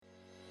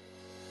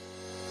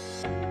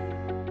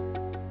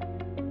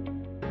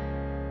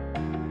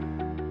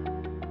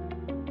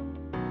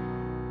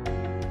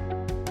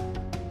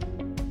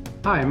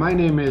Hi, my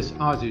name is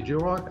Ozzie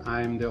Jurock.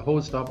 I'm the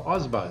host of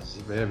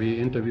OzBuzz, where we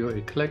interview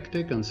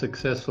eclectic and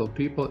successful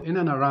people in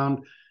and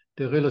around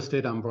the real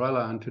estate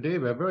umbrella. And today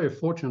we're very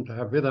fortunate to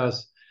have with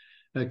us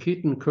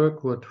Keaton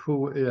Kirkwood,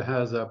 who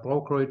has a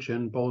brokerage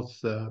in both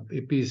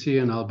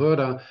BC and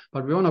Alberta.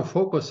 But we want to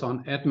focus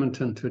on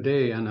Edmonton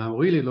today, and I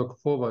really look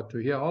forward to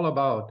hear all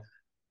about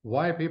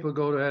why people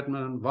go to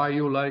Edmonton, why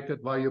you like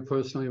it, why you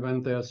personally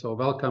went there. So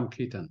welcome,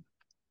 Keaton.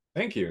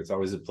 Thank you. It's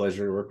always a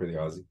pleasure to work with you,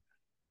 Ozzy.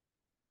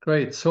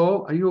 Great.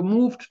 So you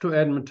moved to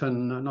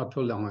Edmonton not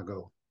too long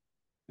ago.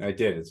 I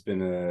did. It's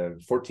been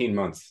 14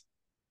 months.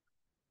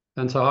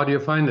 And so how do you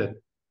find it?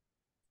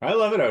 I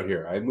love it out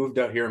here. I moved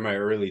out here in my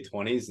early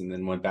 20s and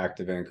then went back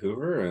to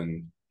Vancouver,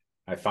 and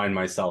I find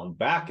myself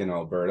back in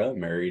Alberta,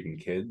 married and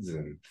kids,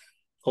 and a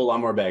whole lot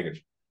more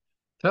baggage.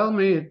 Tell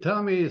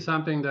me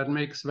something that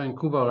makes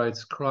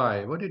Vancouverites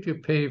cry. What did you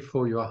pay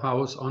for your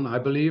house on, I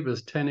believe,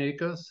 is 10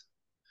 acres?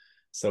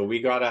 So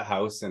we got a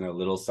house in a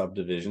little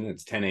subdivision.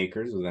 It's 10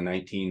 acres with a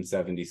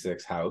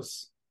 1976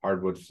 house,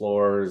 hardwood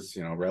floors,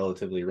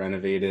 relatively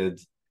renovated.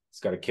 It's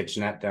got a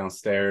kitchenette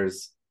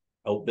downstairs,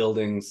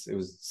 outbuildings. It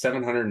was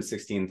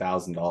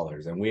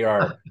 $716,000. And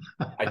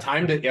I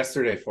timed it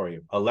yesterday for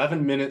you.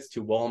 11 minutes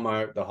to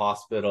Walmart, the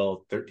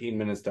hospital, 13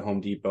 minutes to Home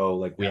Depot.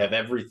 Like we Yeah. have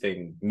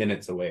everything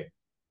minutes away.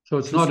 So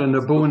it's Two not in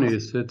the schools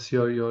close. boonies. It's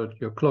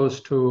you're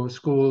close to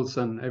schools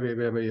and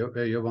everywhere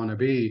where you want to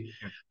be.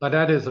 But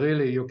that is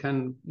really you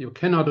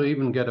cannot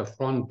even get a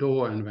front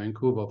door in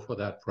Vancouver for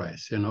that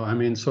price. I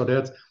mean, so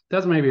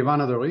that's maybe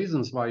one of the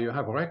reasons why you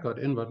have record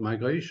inward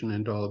migration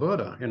into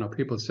Alberta.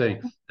 People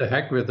saying the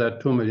heck with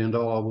that $2 million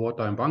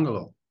wartime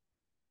bungalow.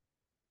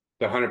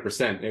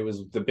 100%. It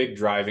was the big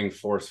driving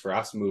force for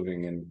us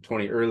moving in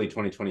early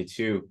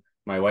 2022.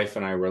 My wife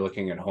and I were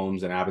looking at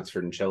homes in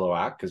Abbotsford and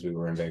Chilliwack because we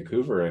were in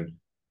Vancouver, and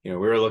we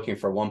were looking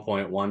for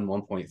 1.1,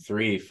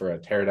 1.3 for a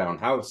teardown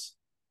house.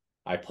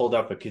 I pulled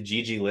up a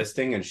Kijiji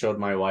listing and showed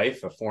my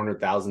wife a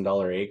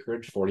 $400,000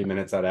 acreage, 40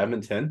 minutes out of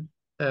Edmonton.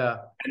 Yeah.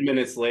 10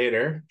 minutes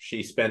later,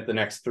 she spent the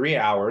next 3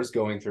 hours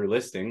going through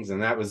listings,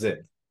 and that was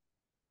it.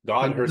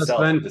 God And you just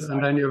herself had went, and then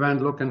decided. you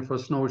went looking for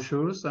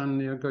snowshoes,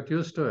 and you got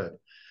used to it.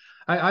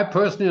 I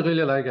personally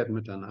really like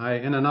Edmonton.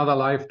 In another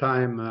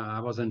lifetime, I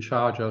was in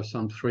charge of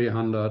some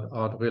 300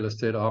 odd real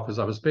estate offices.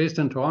 I was based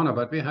in Toronto,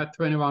 but we had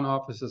 21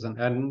 offices in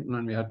Edmonton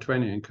and we had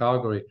 20 in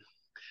Calgary.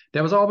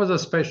 There was always a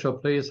special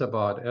place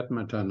about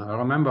Edmonton. I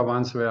remember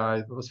once where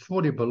it was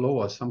 40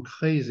 below or some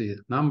crazy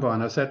number,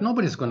 and I said,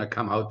 nobody's going to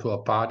come out to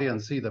a party and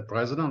see the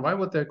president. Why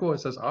would they go? It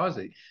says,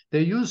 Ozzy.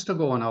 They used to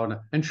go out,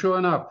 and sure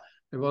enough,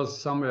 it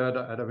was somewhere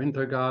at a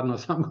winter garden or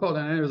some cold,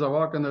 and it was a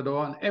walk in the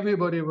door, and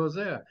everybody was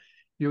there.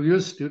 You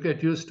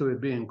get used to it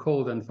being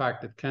cold. In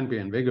fact, it can be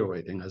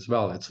invigorating as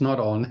well. It's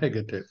not all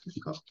negative.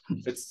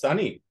 It's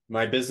sunny.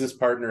 My business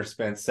partner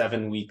spent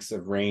 7 weeks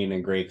of rain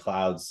and gray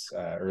clouds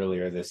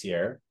earlier this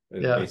year. It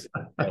was Yeah,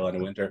 basically tail end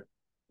of winter.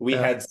 We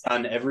yeah, had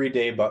sun every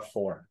day but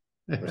four.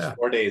 There's yeah.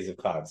 4 days of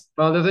clouds.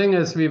 Well, the thing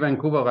is, we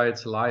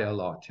Vancouverites lie a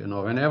lot.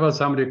 Whenever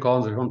somebody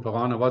calls me from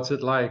Toronto, what's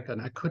it like?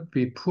 And I could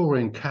be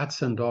pouring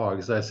cats and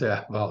dogs. I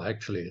say, well,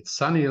 actually, it's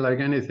sunny like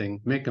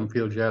anything. Make them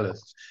feel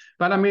jealous.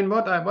 But I mean,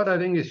 what I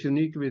think is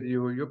unique with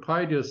you, you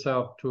pride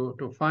yourself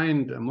to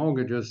find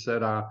mortgages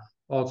that are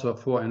also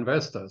for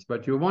investors.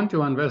 But you want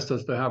your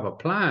investors to have a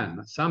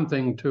plan,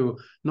 something to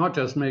not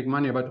just make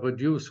money, but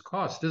reduce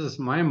costs. This is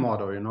my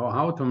motto,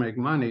 how to make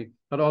money,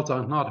 but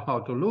also not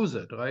how to lose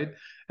it, right?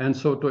 And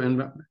so to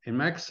in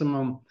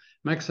maximize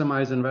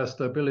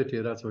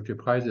investability, that's what you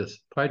pride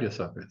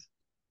yourself with.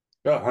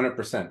 Yeah,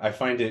 100%. I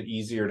find it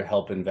easier to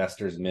help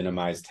investors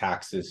minimize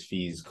taxes,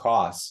 fees,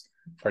 costs,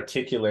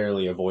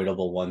 particularly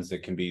avoidable ones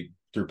that can be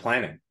through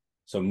planning.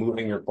 So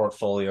moving your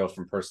portfolio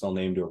from personal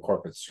name to a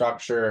corporate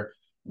structure,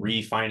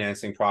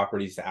 refinancing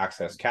properties to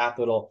access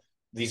capital.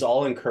 These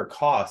all incur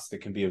costs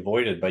that can be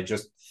avoided by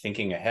just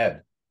thinking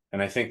ahead.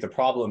 And I think the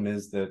problem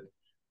is that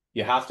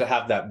you have to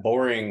have that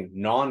boring,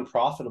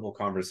 non-profitable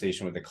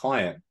conversation with the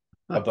client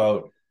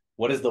about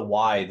what is the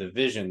why, the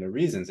vision, the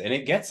reasons, and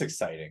it gets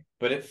exciting.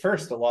 But at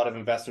first, a lot of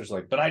investors are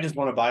like, but I just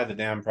want to buy the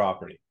damn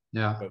property.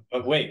 Yeah.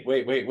 But wait,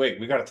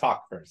 we got to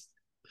talk first.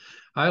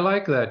 I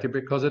like that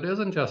because it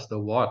isn't just the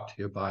what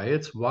you buy,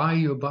 it's why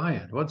you buy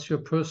it. What's your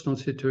personal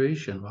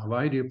situation?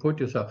 Why do you put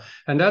yourself?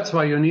 And that's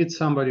why you need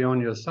somebody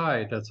on your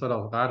side that sort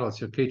of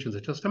rattles your cage and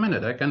says, just a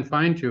minute, I can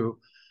find you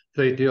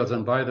great deals.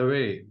 And by the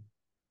way,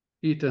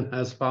 Eaton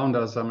has found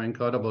us some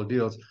incredible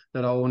deals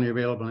that are only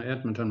available in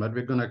Edmonton, but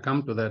we're going to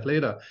come to that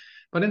later.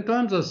 But in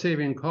terms of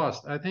saving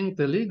cost, I think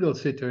the legal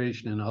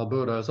situation in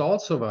Alberta is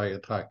also very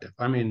attractive.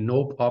 I mean,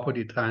 no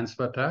property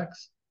transfer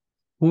tax.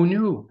 Who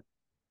knew?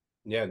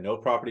 Yeah, no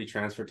property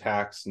transfer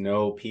tax,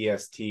 no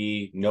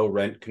PST, no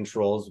rent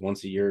controls.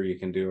 Once a year, you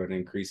can do an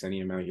increase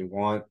any amount you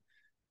want.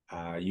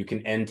 You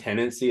can end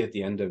tenancy at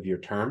the end of your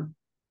term,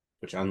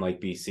 which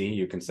unlike BC,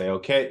 you can say,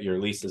 okay, your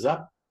lease is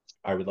up.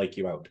 I would like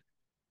you out.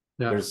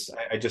 Yeah.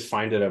 I just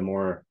find it a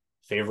more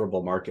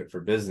favorable market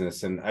for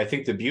business. And I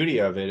think the beauty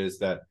of it is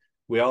that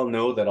we all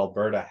know that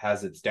Alberta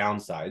has its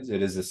downsides.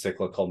 It is a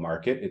cyclical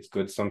market. It's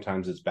good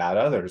sometimes, it's bad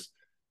others.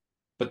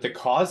 But the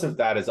cause of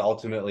that is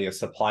ultimately a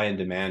supply and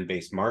demand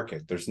based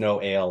market. There's no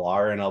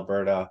ALR in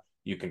Alberta.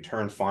 You can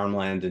turn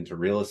farmland into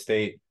real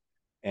estate,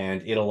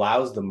 and it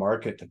allows the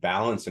market to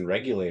balance and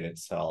regulate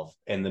itself.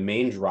 And the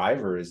main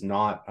driver is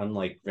not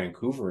unlike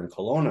Vancouver and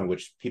Kelowna,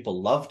 which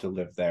people love to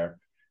live there.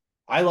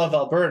 I love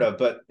Alberta,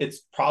 but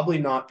it's probably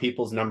not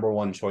people's number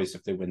one choice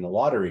if they win the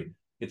lottery.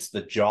 It's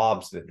the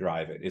jobs that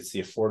drive it. It's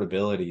the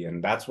affordability.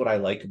 And that's what I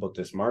like about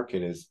this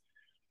market is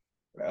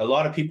a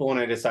lot of people, when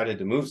I decided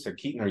to move, said,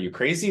 Keaton, are you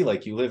crazy?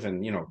 Like, you live in,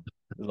 the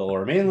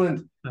Lower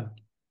Mainland.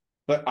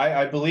 But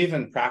I believe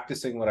in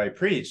practicing what I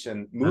preach,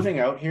 and moving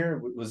out here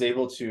was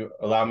able to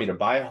allow me to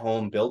buy a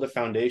home, build a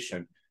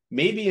foundation.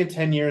 Maybe in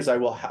 10 years,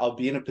 I'll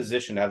be in a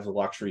position to have the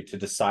luxury to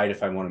decide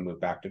if I want to move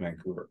back to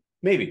Vancouver.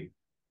 Maybe.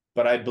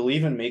 But I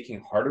believe in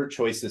making harder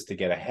choices to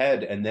get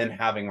ahead and then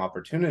having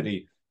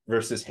opportunity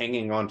versus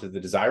hanging on to the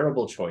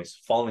desirable choice,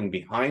 falling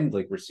behind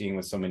like we're seeing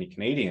with so many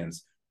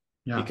Canadians.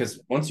 Yeah. Because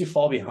once you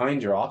fall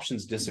behind, your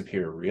options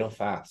disappear real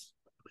fast.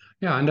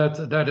 Yeah, and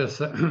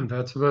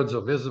that's words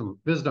of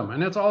wisdom.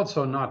 And it's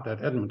also not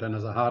that Edmonton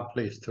is a hard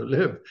place to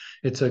live.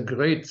 It's a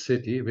great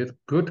city with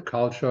good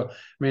culture. I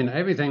mean,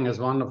 everything is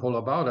wonderful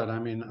about it. I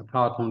mean,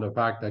 apart from the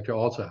fact that you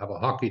also have a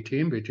hockey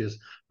team, which is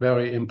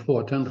very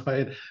important,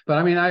 right? But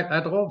I mean, I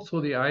drove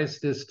through the Ice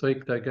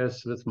District, I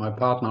guess, with my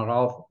partner,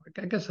 Ralph.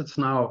 I guess it's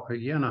now a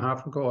year and a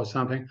half ago or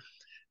something.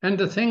 And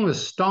the thing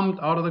was stomped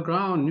out of the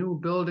ground, new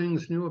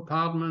buildings, new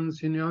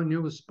apartments,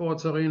 new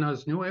sports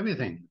arenas, new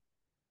everything.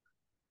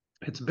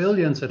 It's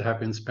billions that have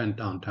been spent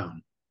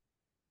downtown.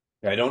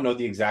 I don't know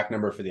the exact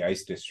number for the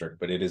Ice District,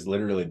 but it is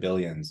literally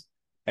billions.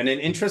 And an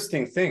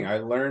interesting thing, I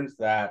learned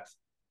that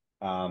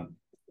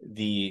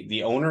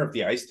the owner of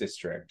the Ice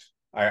District,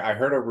 I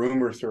heard a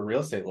rumor through a real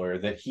estate lawyer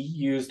that he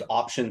used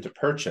option to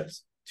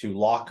purchase to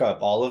lock up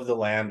all of the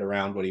land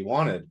around what he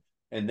wanted.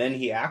 And then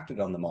he acted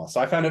on them all. So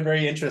I found it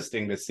very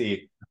interesting to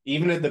see,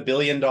 even at the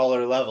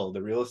billion-dollar level,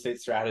 the real estate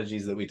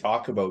strategies that we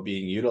talk about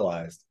being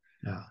utilized.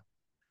 Yeah.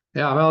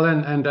 Yeah, well,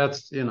 and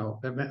that's,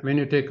 when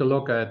you take a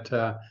look at,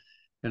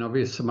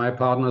 my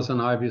partners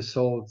and I, we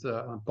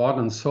bought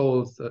and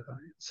sold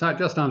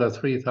just under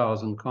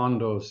 3,000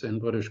 condos in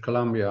British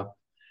Columbia.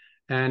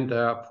 And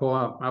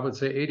for, I would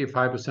say,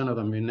 85% of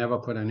them, we never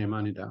put any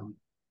money down.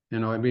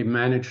 And we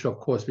managed, of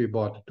course, we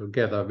bought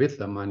together with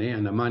the money,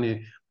 and the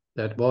money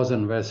that was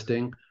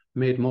investing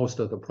made most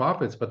of the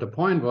profits. But the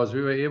point was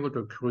we were able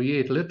to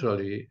create,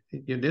 literally,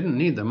 you didn't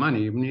need the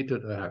money, you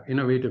needed to have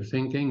innovative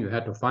thinking, you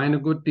had to find a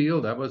good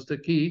deal, that was the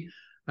key,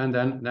 and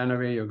then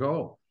away you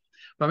go.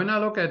 But when I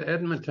look at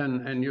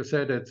Edmonton, and you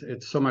said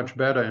it's so much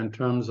better in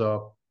terms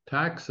of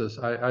taxes,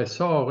 I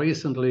saw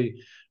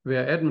recently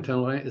where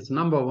Edmonton is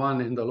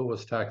 #1 in the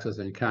lowest taxes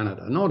in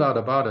Canada, no doubt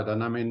about it.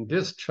 And I mean,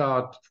 this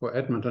chart for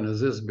Edmonton is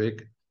this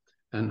big,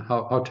 and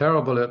how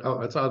terrible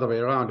it's the other way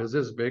around, is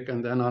this big,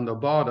 and then on the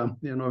bottom,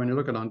 when you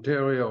look at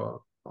Ontario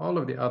or all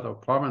of the other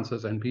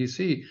provinces, and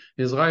BC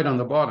is right on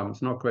the bottom,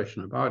 there's no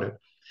question about it.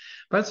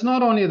 But it's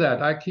not only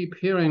that. I keep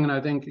hearing, and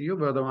I think you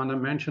were the one that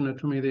mentioned it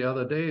to me the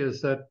other day,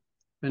 is that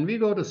when we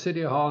go to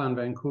City Hall in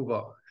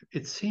Vancouver,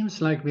 it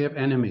seems like we have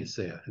enemies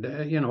there,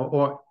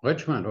 or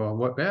Richmond, or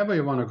wherever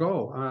you want to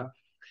go.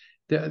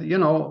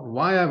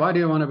 Why do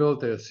you want to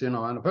build this?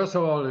 And first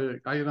of all,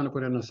 are you going to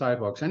put in the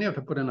sidewalks? And you have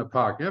to put in a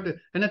park.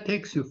 And it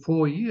takes you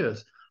 4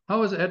 years.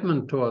 How is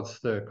Edmonton towards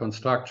the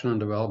construction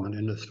and development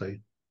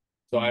industry?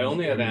 So I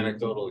only have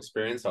anecdotal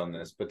experience on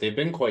this, but they've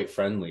been quite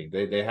friendly.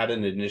 They had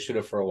an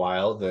initiative for a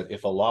while that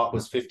if a lot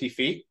was 50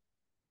 feet,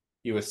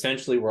 you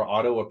essentially were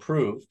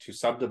auto-approved to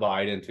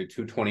subdivide into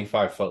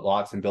 225-foot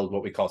lots and build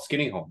what we call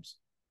skinny homes.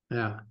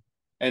 Yeah.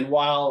 And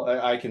while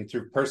I can,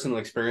 through personal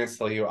experience,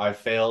 tell you I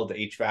failed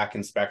HVAC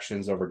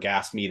inspections over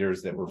gas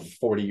meters that were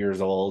 40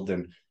 years old,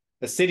 and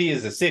a city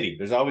is a city.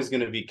 There's always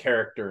going to be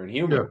character and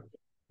humor. Yeah.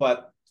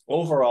 But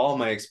overall,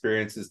 my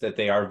experience is that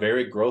they are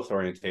very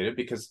growth-oriented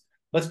because,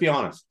 let's be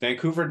honest,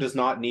 Vancouver does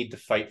not need to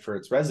fight for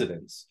its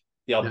residents.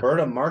 The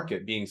Alberta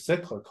market being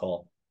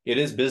cyclical, it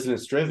is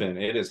business-driven.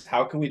 It is,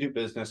 how can we do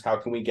business? How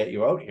can we get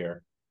you out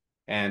here?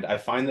 And I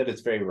find that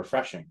it's very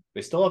refreshing.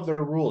 They still have their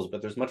rules,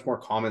 but there's much more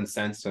common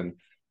sense, and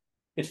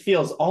it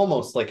feels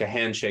almost like a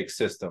handshake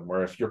system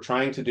where if you're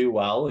trying to do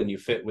well and you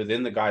fit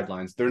within the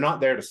guidelines, they're not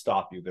there to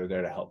stop you. They're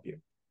there to help you.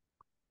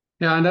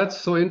 Yeah, and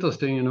that's so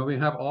interesting. We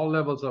have all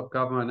levels of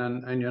government,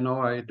 and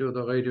I do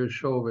the radio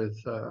show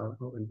with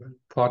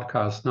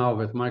podcast now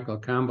with Michael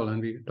Campbell,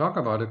 and we talk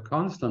about it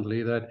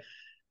constantly that,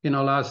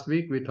 last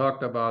week we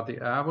talked about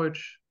the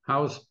average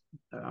house,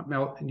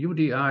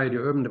 UDI, the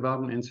Urban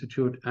Development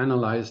Institute,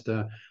 analyzed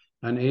an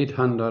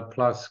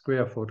 800+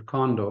 square foot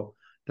condo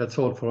that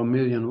sold for $1.1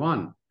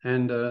 million.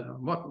 And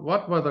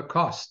what were the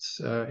costs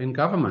in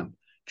government?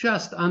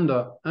 Just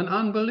under an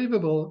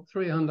unbelievable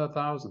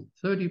 $300,000,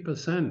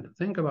 30%.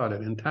 Think about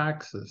it, in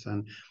taxes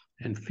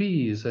and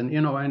fees,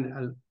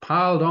 and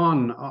piled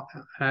on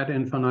ad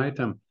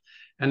infinitum.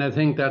 And I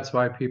think that's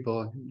why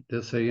people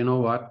just say, you know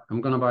what,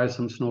 I'm going to buy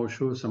some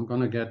snowshoes. I'm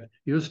going to get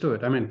used to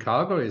it. I mean,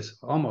 Calgary is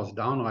almost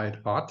downright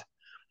hot.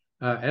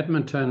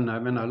 Edmonton,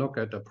 when I look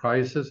at the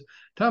prices,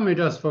 tell me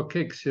just for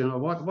kicks,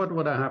 what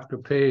would I have to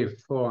pay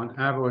for an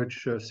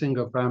average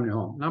single-family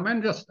home? Now,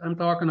 I'm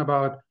talking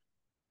about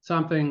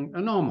something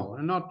normal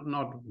and not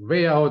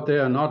way out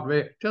there, not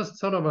way, just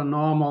sort of a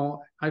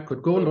normal. I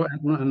could go into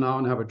Edmonton now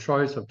and have a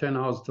choice of 10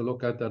 houses to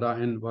look at that are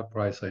in what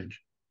price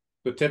range.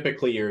 So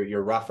typically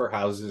your rougher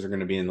houses are going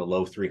to be in the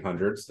low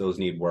 300s. Those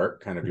need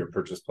work, kind of your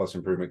purchase plus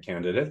improvement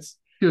candidates.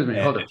 Excuse me,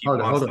 hold it.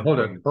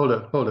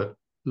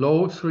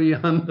 Low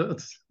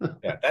 300s.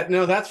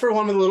 Yeah, that's for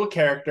one with a little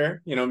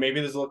character.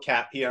 Maybe there's a little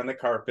cat pee on the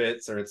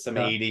carpets or it's some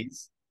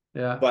 80s.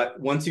 Yeah. But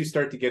once you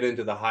start to get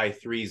into the high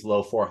 3s,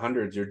 low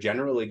 400s, you're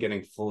generally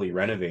getting fully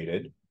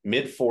renovated.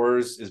 Mid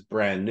 4s is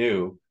brand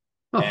new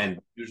and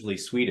usually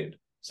suited.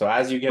 So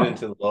as you get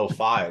into the low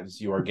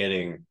 5s, you are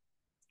getting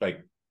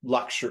like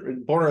luxury,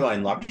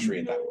 borderline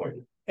luxury at that point.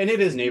 And it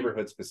is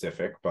neighborhood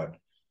specific, but.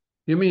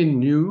 You mean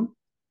new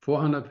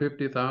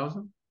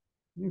 450,000?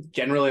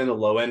 Generally on the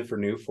low end for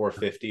new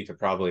 450 to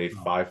probably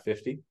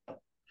 550.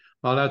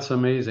 Well, that's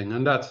amazing.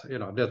 And that's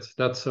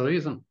the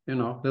reason,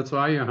 that's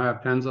why you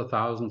have tens of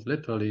thousands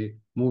literally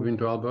moving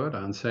to Alberta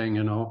and saying,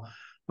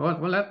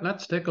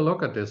 let's take a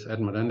look at this,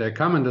 Edmonton. They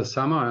come in the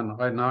summer, and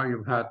right now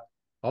you've had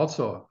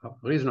also a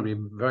reasonably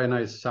very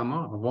nice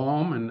summer,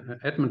 warm, and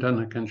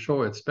Edmonton can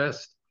show its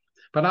best.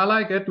 But I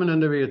like Edmonton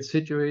the way it's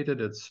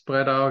situated. It's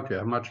spread out. You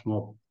have much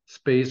more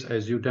space,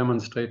 as you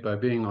demonstrate by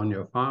being on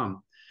your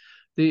farm.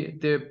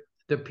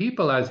 The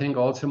people, I think,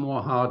 also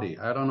more hardy.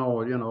 I don't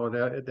know,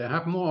 they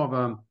have more of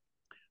a,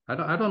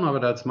 I don't know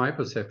if that's my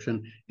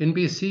perception. In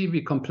BC,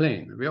 we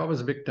complain. We're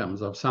always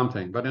victims of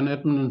something. But in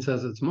Edmonton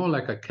says it's more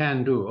like a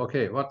can-do.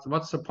 Okay,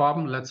 what's the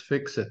problem? Let's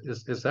fix it.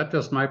 Is that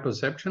just my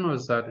perception, or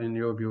is that, in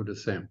your view, the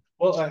same?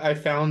 Well, I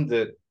found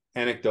that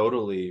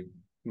anecdotally,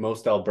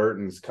 most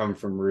Albertans come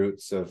from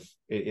roots of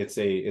it's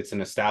an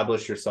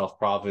establish yourself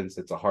province.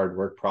 It's a hard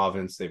work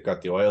province. They've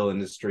got the oil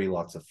industry,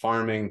 lots of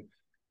farming.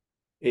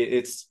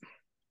 It's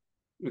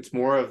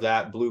more of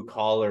that blue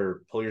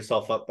collar, pull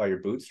yourself up by your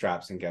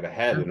bootstraps and get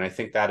ahead. And I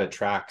think that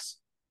attracts,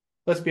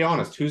 let's be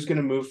honest, who's going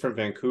to move from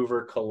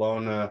Vancouver,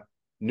 Kelowna,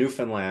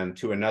 Newfoundland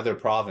to another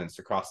province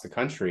across the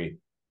country?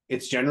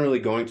 It's generally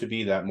going to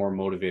be that more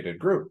motivated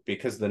group,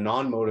 because the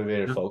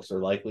non-motivated folks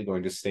are likely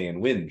going to stay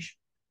and whinge.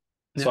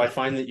 So I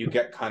find that you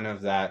get kind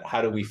of that,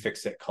 how do we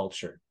fix it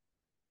culture?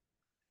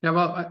 Yeah,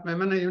 well,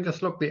 when you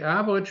just look, the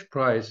average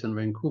price in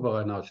Vancouver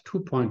right now is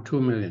 2.2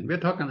 million. We're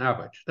talking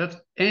average. That's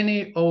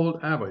any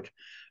old average.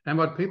 And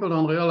what people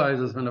don't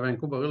realize is when the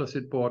Vancouver Real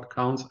Estate Board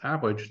counts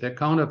average, they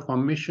count it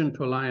from Mission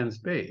to Lions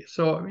Bay.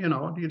 So,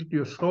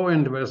 you throw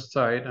in the West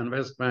Side and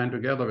West Van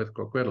together with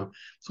Coquitlam.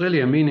 It's really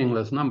a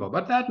meaningless number.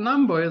 But that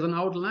number is an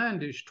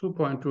outlandish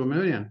 2.2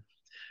 million.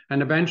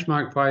 And the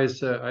benchmark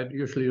price, I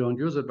usually don't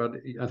use it, but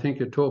I think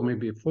you told me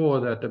before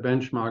that the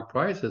benchmark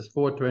price is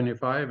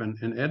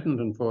 $425 in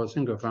Edmonton for a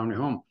single-family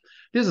home.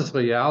 This is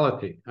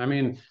reality. I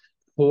mean,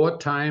 4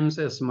 times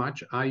as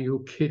much. Are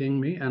you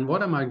kidding me? And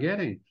what am I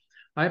getting?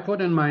 I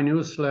put in my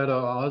newsletter,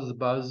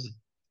 OzBuzz,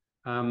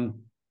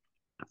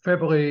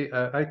 February,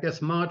 I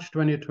guess March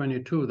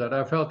 2022, that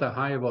I felt the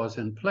high was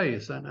in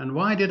place. And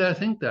why did I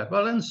think that?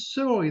 Well, in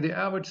Surrey, the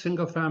average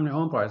single-family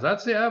home price,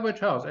 that's the average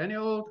house. Any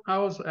old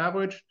house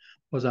average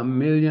was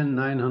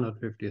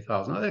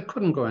 $1,950,000. It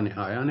couldn't go any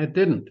higher, and it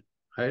didn't,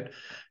 right?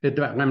 It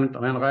went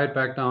right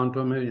back down to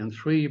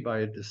 $1,300,000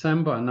 by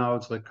December, and now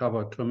it's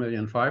recovered to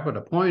 $1,500,000. But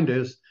the point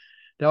is,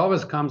 there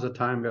always comes a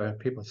time where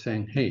people are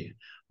saying, hey,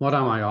 what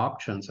are my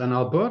options? And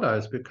Alberta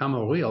has become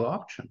a real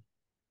option.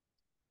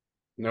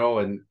 No,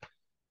 and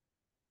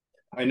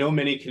I know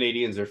many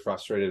Canadians are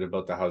frustrated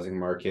about the housing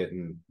market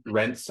and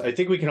rents. I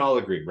think we can all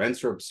agree,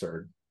 rents are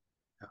absurd.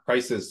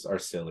 Prices are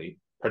silly,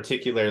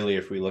 particularly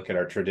if we look at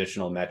our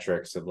traditional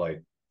metrics of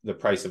like the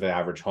price of an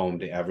average home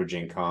to average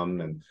income.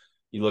 And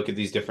you look at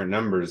these different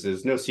numbers,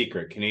 there's no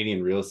secret,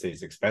 Canadian real estate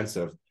is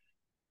expensive.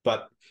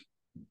 But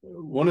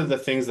one of the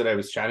things that I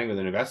was chatting with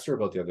an investor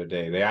about the other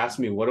day, they asked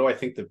me, what do I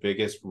think the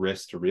biggest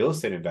risk to real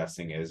estate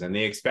investing is? And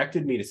they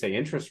expected me to say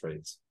interest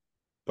rates.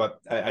 But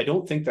I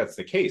don't think that's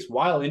the case.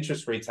 While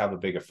interest rates have a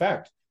big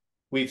effect,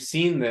 we've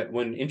seen that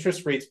when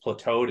interest rates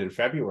plateaued in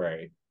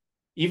February,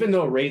 even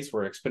though rates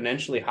were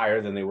exponentially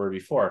higher than they were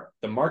before,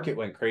 the market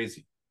went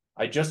crazy.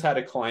 I just had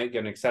a client get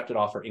an accepted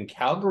offer in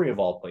Calgary, of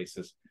all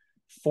places.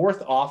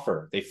 4th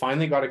offer, they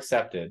finally got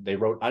accepted. They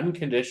wrote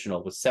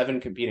unconditional with 7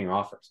 competing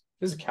offers.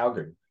 This is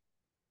Calgary.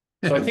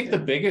 So I think the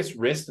biggest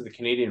risk to the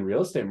Canadian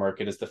real estate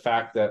market is the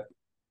fact that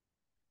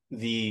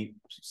the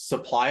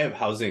supply of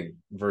housing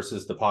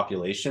versus the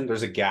population,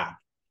 there's a gap,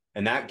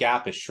 and that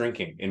gap is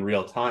shrinking in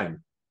real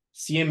time.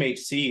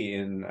 CMHC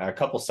in a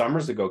couple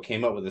summers ago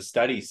came out with a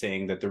study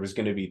saying that there was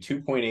going to be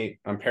 2.8,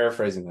 I'm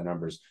paraphrasing the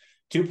numbers,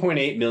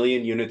 2.8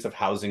 million units of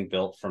housing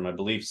built from, I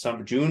believe,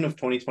 June of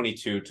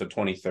 2022 to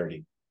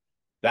 2030.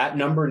 That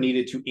number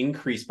needed to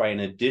increase by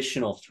an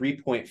additional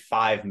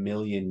 3.5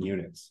 million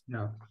units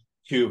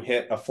to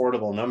hit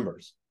affordable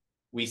numbers.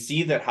 We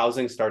see that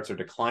housing starts are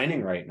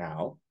declining right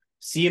now.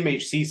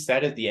 CMHC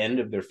said at the end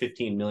of their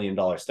 $15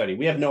 million study,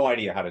 we have no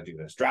idea how to do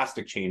this.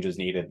 Drastic changes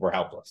needed. We're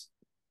helpless.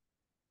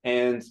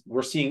 And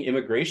we're seeing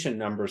immigration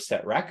numbers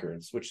set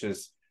records, which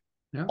is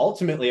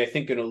ultimately, I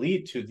think, going to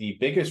lead to the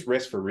biggest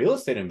risk for real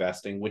estate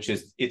investing, which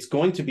is it's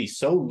going to be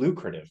so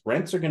lucrative.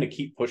 Rents are going to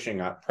keep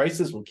pushing up.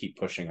 Prices will keep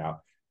pushing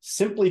up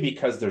simply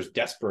because there's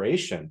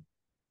desperation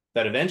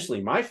that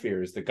eventually my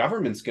fear is the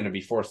government's going to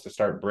be forced to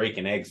start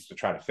breaking eggs to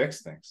try to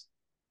fix things.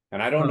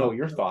 And I don't know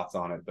your thoughts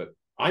on it, but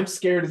I'm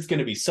scared it's going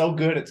to be so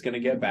good, it's going to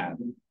get bad.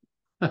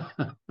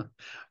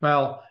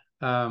 Well,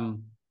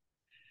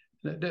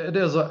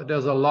 there's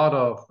a lot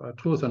of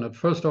truth in it.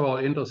 First of all,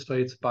 interest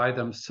rates by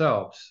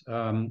themselves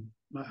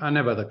are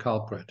never the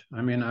culprit.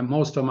 I mean,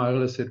 most of my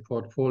real estate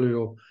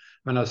portfolio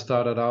when I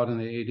started out in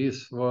the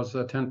 80s was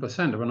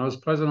 10%. When I was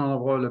president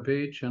of Royal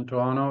LePage in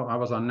Toronto, I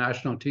was on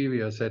national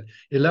TV. I said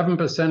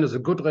 11% is a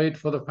good rate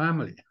for the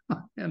family.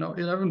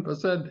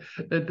 11%.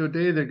 And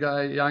today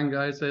the young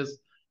guy says,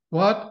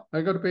 what?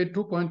 I got to pay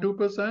 2.2%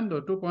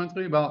 or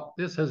 2.3%? Well,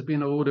 this has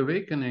been a rude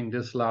awakening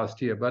this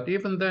last year. But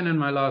even then, in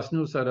my last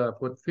newsletter, I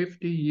put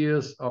 50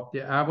 years of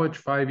the average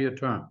 5-year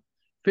term.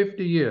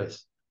 50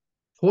 years.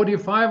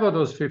 45 of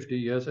those 50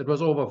 years, it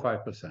was over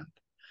 5%.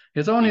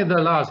 It's only the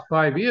last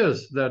 5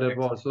 years that it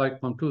was like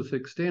from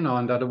 2016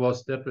 on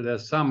that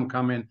there's some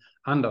coming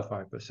under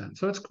 5%.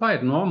 So it's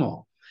quite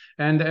normal.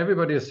 And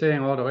everybody is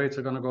saying, oh, the rates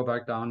are going to go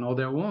back down. No,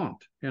 they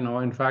won't.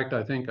 In fact,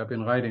 I think I've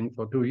been writing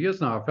for 2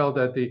 years now. I felt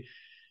that the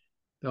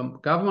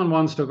government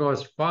wants to go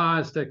as far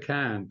as they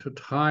can to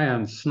try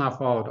and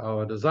snuff out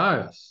our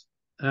desires.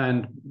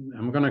 And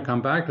I'm going to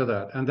come back to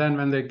that. And then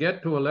when they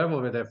get to a level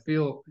where they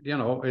feel,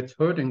 it's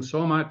hurting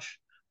so much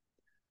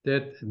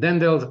that then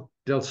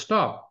they'll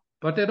stop.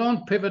 But they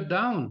don't pivot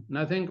down. And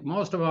I think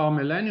most of our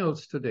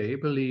millennials today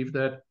believe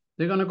that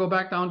they're going to go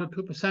back down to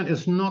 2%.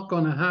 It's not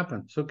going to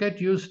happen. So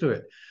get used to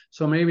it.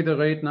 So maybe the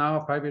rate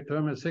now, 5-year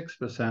term is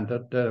 6%.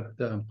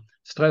 The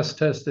stress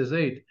test is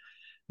 8%.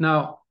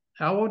 Now,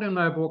 I wrote in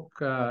my book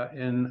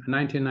in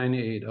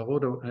 1998,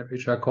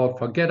 which I called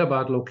Forget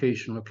About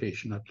Location.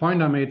 The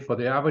point I made for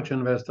the average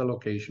investor,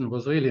 location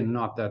was really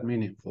not that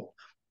meaningful.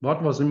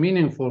 What was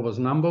meaningful was,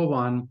 number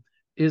one,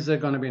 is there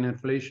going to be an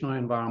inflationary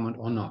environment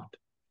or not?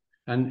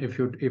 And if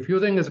you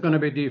think it's going to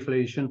be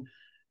deflation,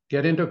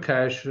 get into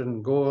cash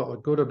and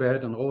go to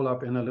bed and roll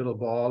up in a little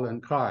ball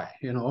and cry,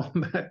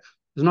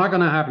 It's not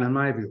going to happen in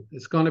my view.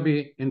 It's going to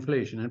be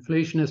inflation.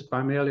 Inflation is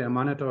primarily a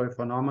monetary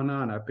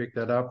phenomenon, and I picked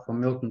that up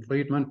from Milton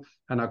Friedman,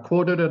 and I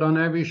quoted it on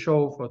every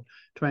show for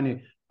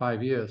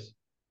 25 years.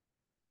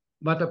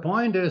 But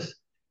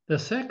the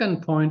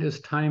second point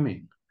is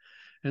timing.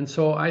 And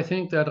so I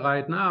think that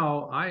right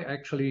now, I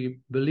actually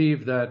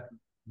believe that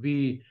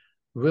we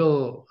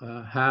will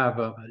have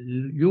a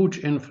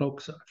huge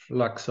influx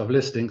of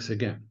listings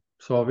again.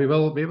 So we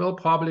will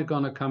probably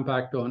going to come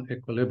back to an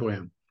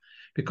equilibrium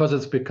because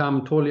it's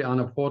become totally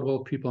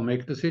unaffordable. People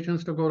make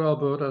decisions to go to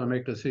Alberta and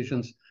make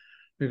decisions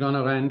we're going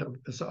to rent.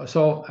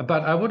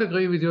 But I would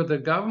agree with you, the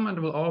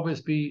government will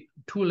always be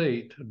too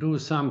late to do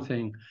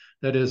something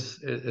that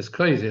is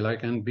crazy.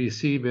 Like in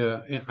BC,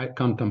 we're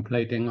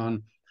contemplating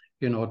on,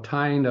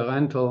 tying the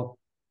rental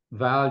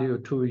value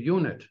to a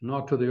unit,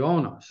 not to the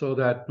owner, so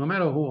that no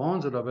matter who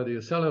owns it or whether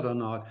you sell it or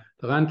not,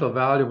 the rental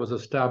value was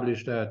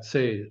established at,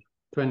 say,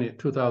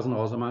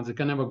 $22,000 a month. It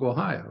can never go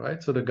higher,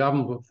 right? So the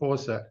government would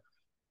force that.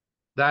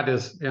 That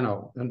is,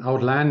 an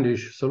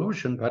outlandish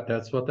solution, but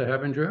that's what they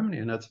have in Germany,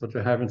 and that's what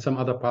they have in some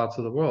other parts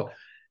of the world.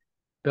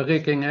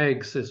 Breaking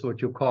eggs is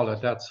what you call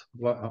it. That's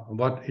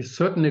what is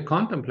certainly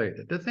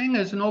contemplated. The thing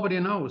is, nobody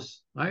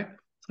knows, right?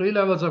 3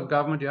 levels of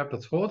government, you have to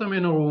throw them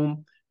in a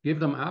room, give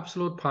them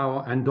absolute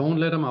power, and don't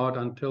let them out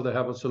until they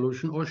have a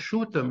solution, or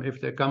shoot them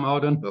if they come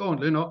out and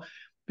don't,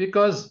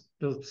 because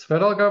the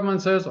federal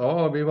government says,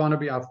 oh, we want to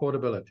be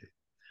affordability.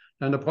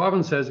 And the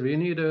province says, we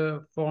need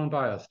a foreign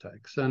buyers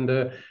tax,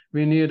 and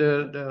we need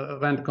a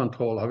rent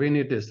control, or we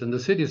need this. And the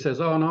city says,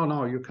 oh,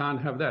 no, you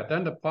can't have that.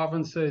 Then the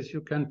province says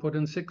you can put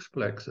in 6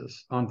 plexes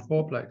on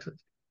 4 plexes.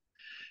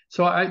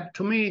 So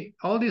to me,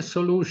 all these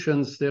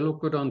solutions, they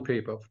look good on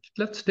paper.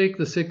 Let's take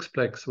the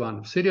 6-plex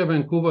one. City of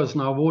Vancouver is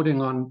now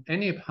voting on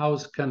any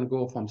house can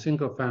go from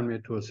single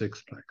family to a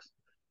 6-plex.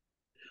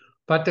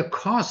 But the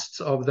costs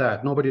of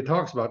that, nobody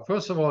talks about.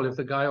 First of all, if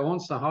the guy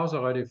owns the house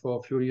already for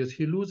a few years,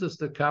 he loses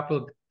the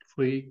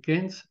capital-free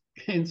gains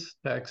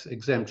tax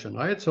exemption,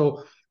 right?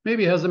 So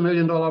maybe he has $1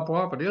 million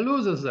property, he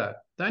loses that.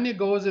 Then he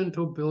goes in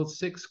to build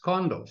 6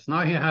 condos.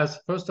 Now he has,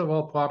 first of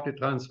all, property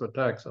transfer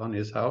tax on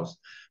his house.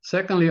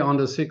 Secondly, on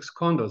the 6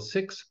 condos,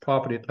 6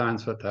 property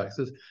transfer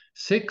taxes,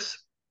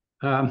 6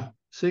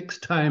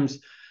 times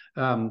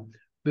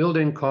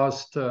building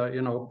cost,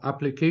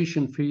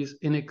 application fees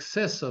in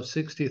excess of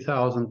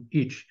 $60,000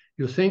 each.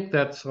 You think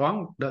that's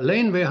wrong? The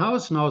Laneway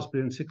house now is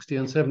between $60,000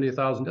 and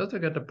 $70,000 just to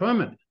get the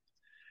permit.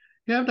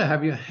 You have to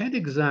have your head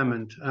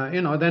examined.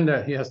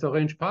 Then he has to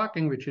arrange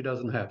parking, which he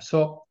doesn't have.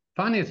 So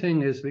funny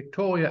thing is,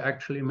 Victoria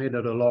actually made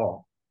it a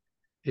law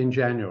in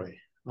January,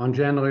 on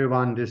January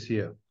 1 this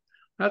year.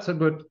 That's a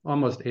good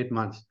almost 8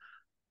 months.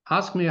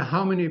 Ask me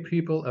how many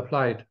people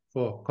applied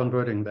for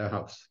converting their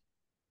house.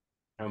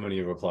 How many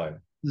have applied?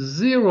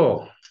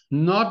 Zero,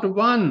 not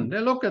one. They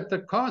look at the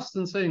cost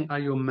and saying, are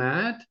you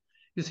mad?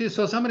 You see,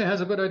 so somebody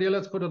has a good idea,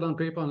 let's put it on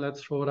paper and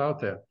let's throw it out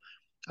there.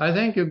 I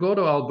think you go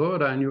to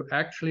Alberta and you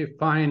actually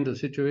find a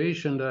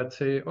situation that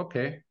say,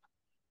 okay,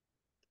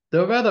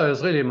 the weather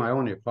is really my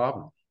only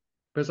problem.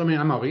 Because I mean,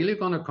 am I really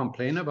going to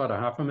complain about a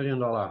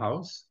 $500,000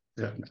 house?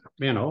 Yeah,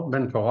 you know,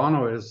 when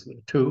Toronto is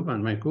 2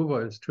 and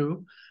Vancouver is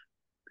 2,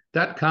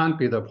 that can't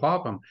be the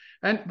problem.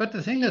 But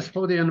the thing is,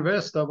 for the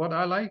investor, what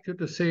I like you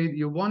to say,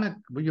 you want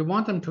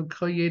them to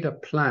create a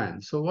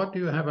plan. So what do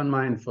you have in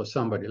mind for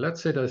somebody?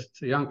 Let's say there's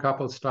a young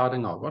couple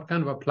starting out. What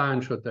kind of a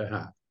plan should they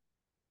have?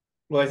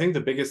 Well, I think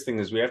the biggest thing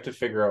is we have to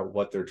figure out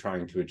what they're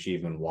trying to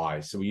achieve and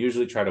why. So we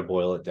usually try to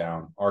boil it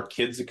down. Are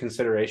kids a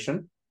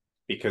consideration?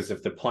 Because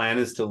if the plan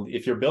is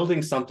if you're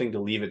building something to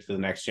leave it to the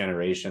next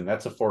generation,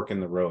 that's a fork in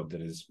the road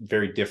that is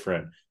very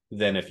different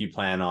than if you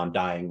plan on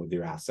dying with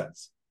your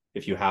assets.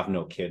 If you have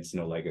no kids,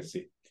 no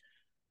legacy.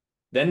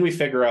 Then we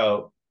figure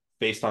out,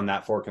 based on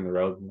that fork in the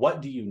road,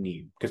 what do you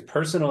need? Because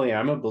personally,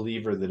 I'm a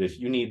believer that if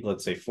you need,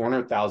 let's say,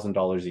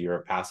 $400,000 a year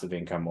of passive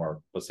income,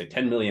 or let's say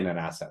 10 million in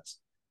assets,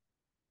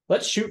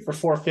 let's shoot for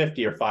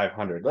 450 or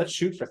 500. Let's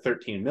shoot for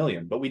 13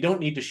 million, but we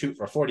don't need to shoot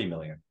for 40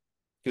 million.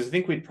 Because I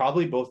think we'd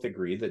probably both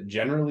agree that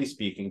generally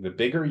speaking, the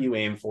bigger you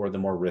aim for, the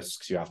more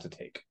risks you have to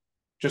take,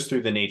 just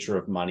through the nature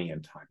of money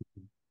and time.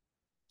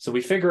 So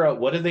we figure out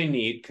what do they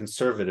need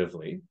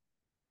conservatively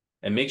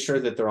and make sure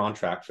that they're on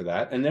track for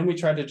that. And then we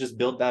try to just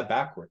build that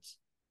backwards.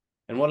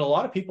 And what a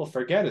lot of people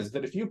forget is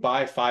that if you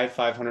buy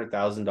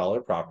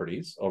 $500,000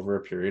 properties over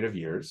a period of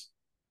years,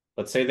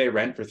 let's say they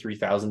rent for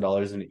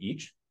 $3,000 in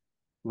each,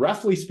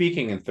 roughly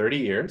speaking, in 30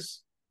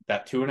 years,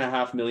 that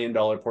 $2.5 million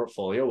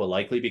portfolio will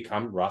likely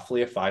become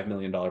roughly a $5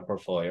 million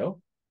portfolio.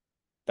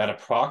 That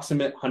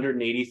approximate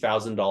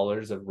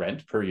 $180,000 of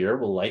rent per year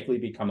will likely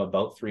become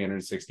about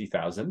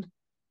 $360,000,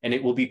 and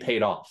it will be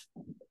paid off.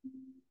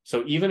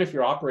 So even if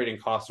your operating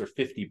costs are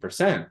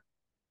 50%,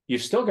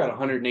 you've still got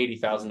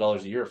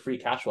 $180,000 a year of free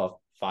cash flow off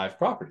 5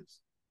 properties.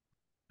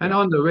 And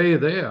on the way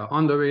there,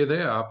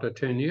 after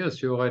 10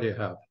 years, you already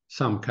have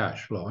some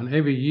cash flow. And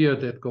every year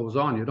that goes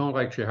on, you don't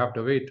actually have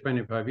to wait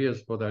 25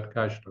 years for that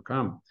cash to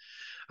come.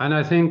 And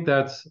I think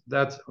that's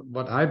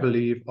what I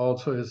believe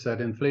also is that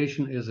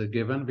inflation is a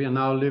given. We are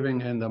now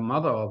living in the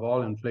mother of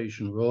all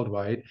inflation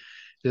worldwide.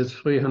 This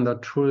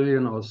 300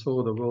 trillion or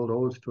so the world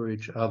owes to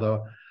each other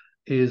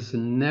is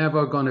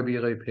never going to be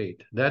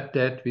repaid. That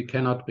debt we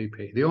cannot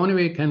repay. The only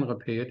way we can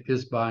repay it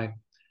is by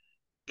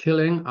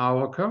killing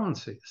our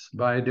currencies,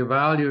 by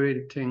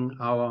devaluating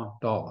our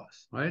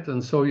dollars, right?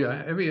 And so we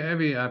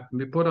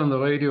put on the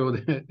radio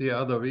the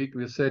other week,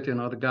 we said, you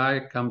know, the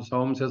guy comes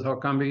home, says, how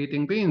come we're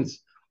eating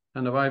beans?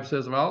 And the wife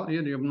says, well,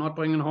 you're not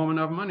bringing home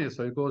enough money.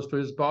 So he goes to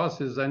his boss,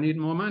 says, I need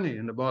more money.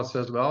 And the boss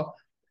says, well,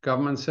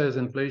 government says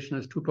inflation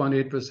is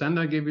 2.8%.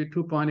 I give you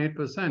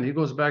 2.8%. He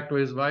goes back to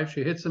his wife.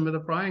 She hits him with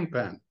a frying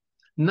pan.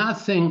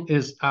 Nothing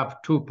is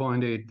up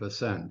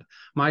 2.8%.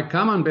 My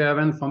camembert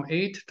went from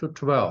 8 to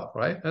 12,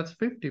 right? That's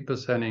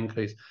 50%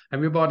 increase.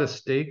 Have you bought a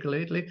steak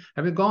lately?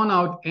 Have you gone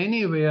out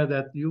anywhere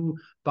that you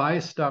buy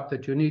stuff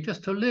that you need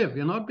just to live?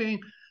 You're not being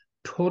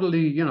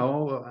totally, you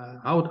know,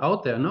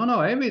 out there.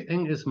 No,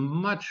 everything is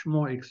much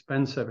more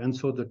expensive. And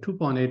so the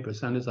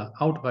 2.8% is an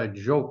outright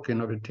joke, you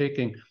know, we're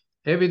taking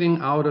everything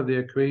out of the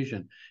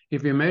equation.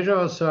 If we measure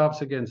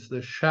ourselves against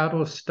the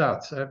shadow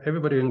stats,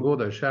 everybody can go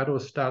to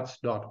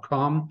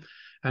shadowstats.com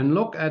and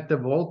look at the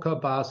Volcker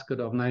basket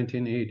of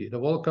 1980. The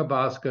Volcker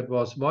basket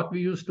was what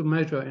we used to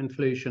measure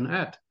inflation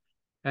at.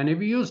 And if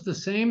we use the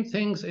same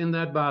things in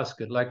that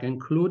basket, like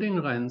including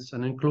rents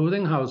and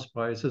including house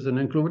prices and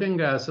including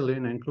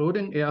gasoline,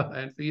 including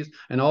airline fees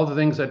and all the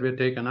things that we're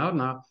taking out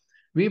now,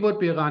 we would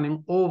be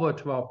running over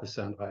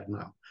 12% right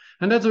now.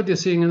 And that's what you're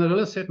seeing in the real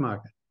estate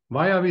market.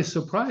 Why are we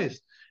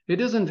surprised?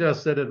 It isn't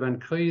just that it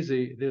went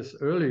crazy this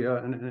earlier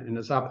and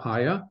it's up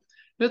higher.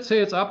 Let's say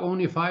it's up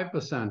only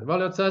 5%. Well,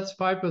 that's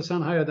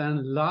 5% higher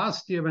than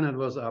last year when it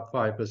was up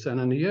 5%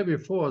 and the year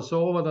before.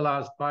 So over the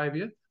last 5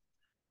 years,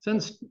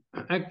 since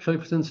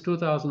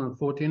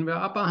 2014, we're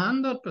up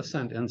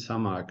 100% in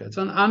some markets.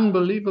 And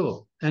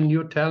unbelievable. And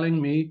you're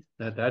telling me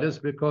that is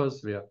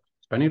because we're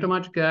spending too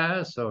much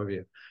gas or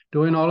we're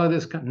doing all of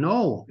this?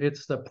 No,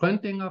 it's the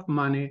printing of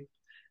money,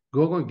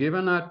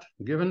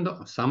 giving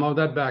some of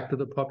that back to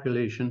the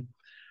population.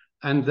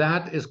 And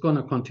that is going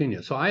to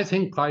continue. So I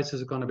think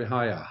prices are going to be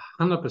higher.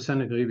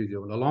 100% agree with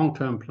you. The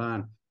long-term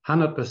plan,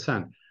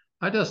 100%.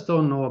 I just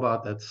don't know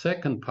about that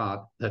second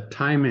part, the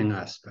timing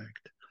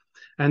aspect.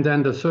 And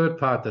then the third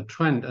part, the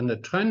trend. And the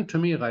trend to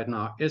me right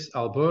now is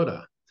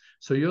Alberta.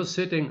 So you're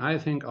sitting, I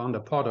think, on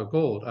the pot of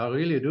gold. I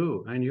really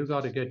do. And you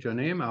got to get your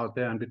name out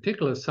there. And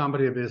particularly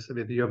somebody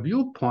with your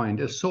viewpoint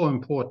is so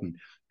important.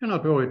 You're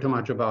not worried too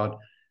much about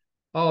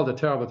all the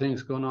terrible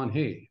things going on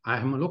here.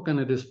 I'm looking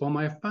at this for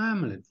my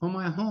family, for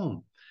my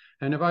home.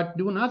 And if I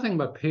do nothing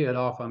but pay it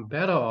off, I'm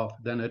better off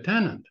than a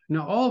tenant. You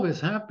know, always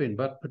have been,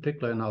 but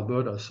particularly in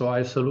Alberta. So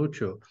I salute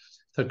you.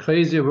 It's a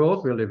crazy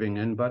world we're living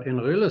in, but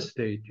in real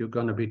estate, you're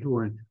going to be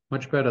doing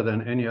much better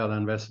than any other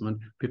investment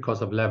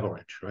because of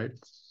leverage, right?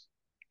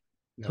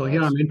 No, So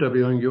here I'm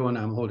interviewing you and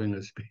I'm holding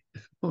a speech.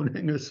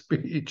 Holding a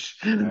speech.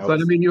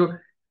 But I mean,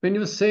 when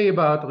you say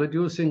about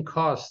reducing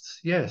costs,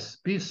 yes,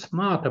 be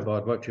smart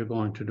about what you're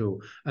going to do.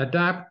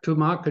 Adapt to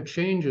market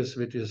changes,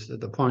 which is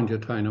the point you're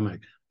trying to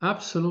make.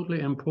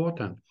 Absolutely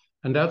important.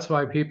 And that's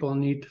why people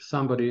need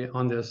somebody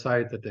on their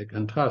side that they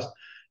can trust.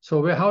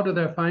 So how do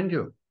they find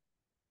you?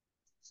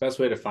 Best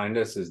way to find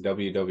us is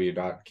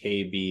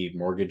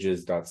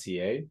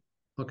www.kbmortgages.ca.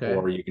 Okay.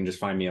 Or you can just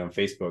find me on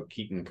Facebook,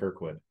 Keaton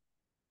Kirkwood.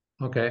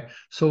 Okay.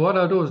 So what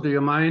I'll do is, do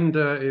you mind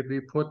if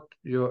we put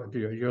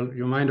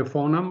you mind a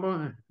phone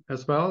number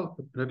as well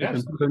that we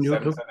can put on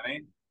YouTube?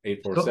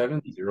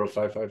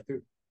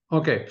 778-847-0552.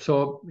 Okay,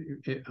 so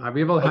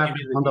we will have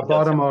on the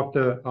bottom of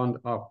the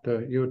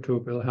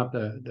YouTube, we'll have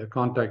the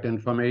contact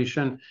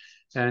information.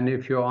 And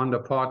if you're on the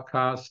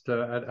podcast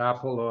at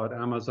Apple or at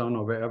Amazon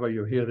or wherever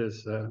you hear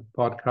this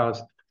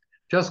podcast,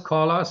 just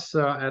call us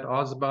at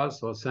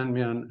Ozbuzz or send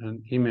me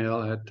an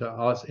email at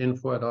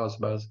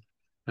info@ozbuzz,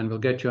 and we'll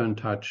get you in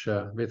touch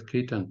with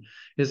Keaton.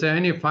 Is there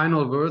any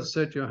final words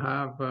that you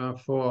have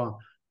for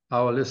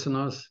our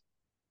listeners?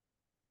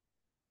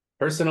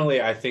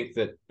 Personally, I think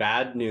that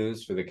bad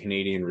news for the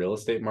Canadian real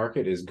estate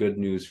market is good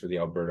news for the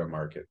Alberta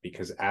market,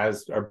 because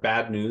as our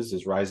bad news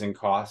is rising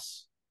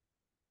costs,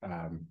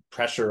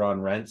 pressure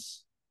on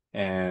rents,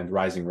 and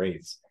rising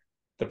rates.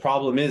 The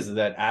problem is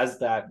that as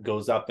that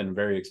goes up in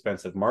very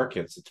expensive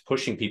markets, it's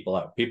pushing people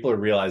out. People are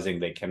realizing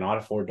they cannot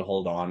afford to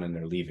hold on and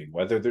they're leaving,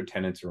 whether they're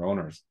tenants or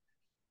owners.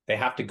 They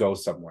have to go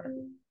somewhere.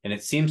 And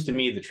it seems to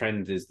me the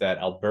trend is that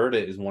Alberta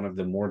is one of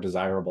the more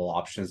desirable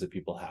options that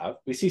people have.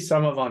 We see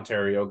some of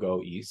Ontario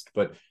go east,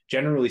 but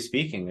generally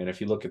speaking, and if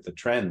you look at the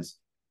trends,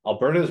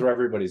 Alberta is where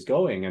everybody's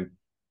going. And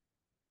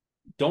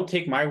don't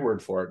take my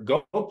word for it.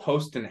 Go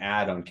post an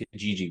ad on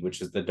Kijiji,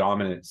 which is the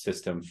dominant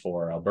system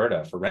for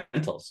Alberta for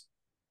rentals.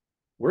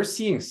 We're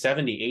seeing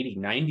 70, 80,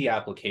 90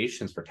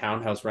 applications for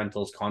townhouse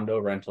rentals, condo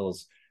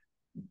rentals.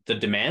 The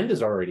demand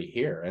is already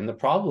here. And the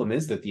problem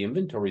is that the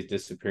inventory is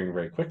disappearing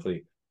very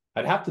quickly.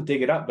 I'd have to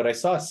dig it up, but I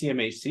saw a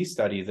CMHC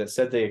study that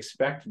said they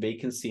expect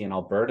vacancy in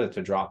Alberta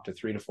to drop to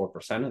 3 to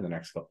 4% in the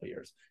next couple of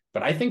years.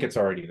 But I think it's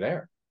already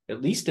there,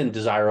 at least in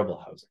desirable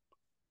housing.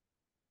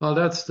 Well,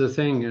 that's the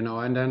thing,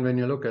 and then when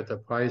you look at the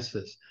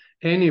prices,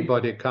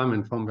 anybody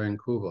coming from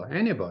Vancouver,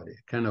 anybody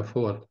can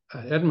afford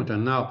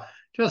Edmonton. Now,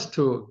 just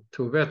to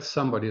whet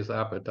somebody's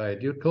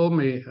appetite, you told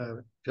me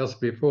just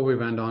before we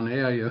went on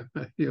air,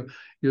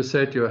 you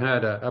said you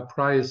had a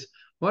price.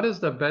 What is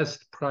the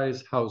best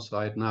price house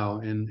right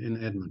now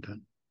in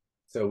Edmonton?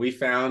 So we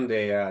found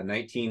a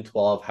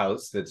 1912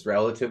 house that's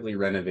relatively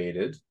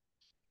renovated.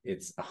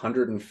 It's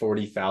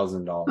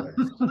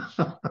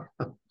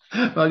 $140,000.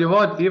 Well, you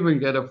won't even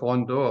get a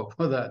front door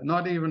for that,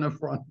 not even a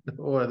front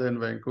door in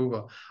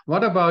Vancouver.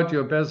 What about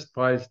your best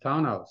price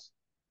townhouse?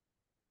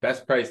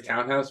 Best price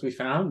townhouse we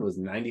found was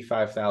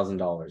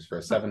 $95,000 for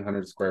a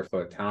 700 square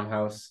foot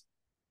townhouse.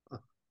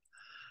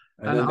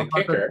 And then the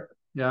kicker.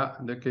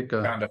 The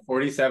kicker. Found a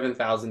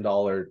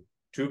 $47,000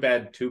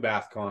 two-bed,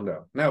 two-bath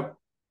condo. Now,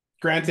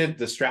 granted,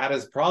 the strata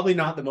is probably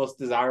not the most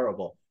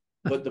desirable,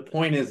 but the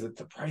point is that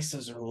the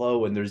prices are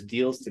low and there's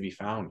deals to be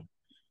found.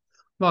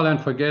 Well,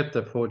 and forget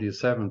the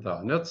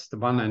 47,000. That's the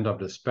one end of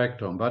the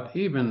spectrum. But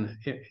even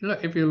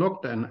if you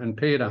looked and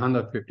paid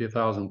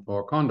 150,000 for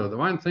a condo, the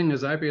one thing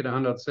is I paid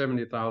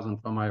 170,000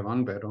 for my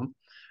one bedroom,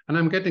 and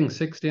I'm getting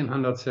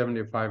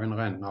 1,675 in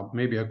rent. Now,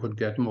 maybe I could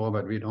get more,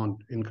 but we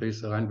don't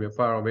increase the rent. We're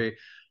far away.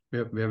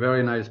 We're a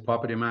very nice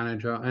property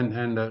manager,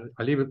 and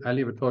I leave it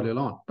totally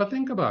alone. But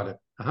think about it.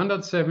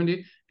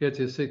 170 gets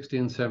you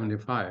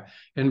 1,675.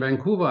 In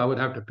Vancouver, I would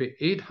have to pay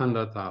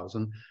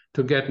 800,000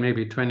 to get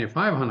maybe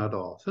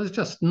 $2,500. So there's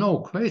just no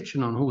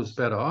question on who's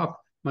better off.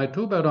 My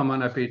two-bedroom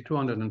one, I paid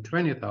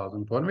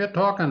 220,000 for. And we're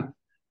talking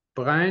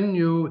brand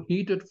new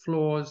heated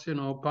floors,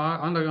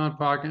 underground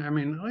parking. I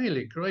mean,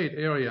 really great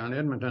area in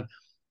Edmonton.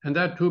 And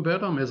that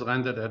two-bedroom is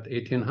rented at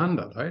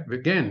 1,800, right?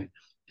 Again,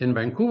 in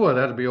Vancouver,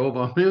 that'd be over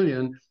 $1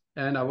 million,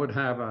 and I would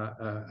have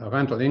a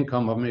rental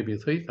income of maybe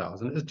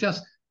 3,000. It's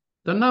just,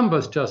 the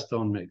numbers just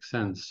don't make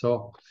sense.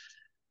 So,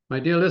 my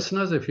dear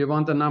listeners, if you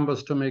want the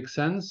numbers to make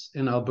sense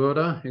in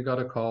Alberta, you got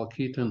to call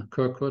Keaton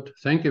Kirkwood.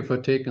 Thank you for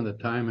taking the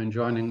time and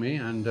joining me,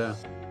 and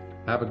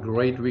have a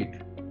great week.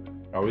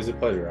 Always a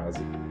pleasure,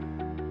 Ozzie.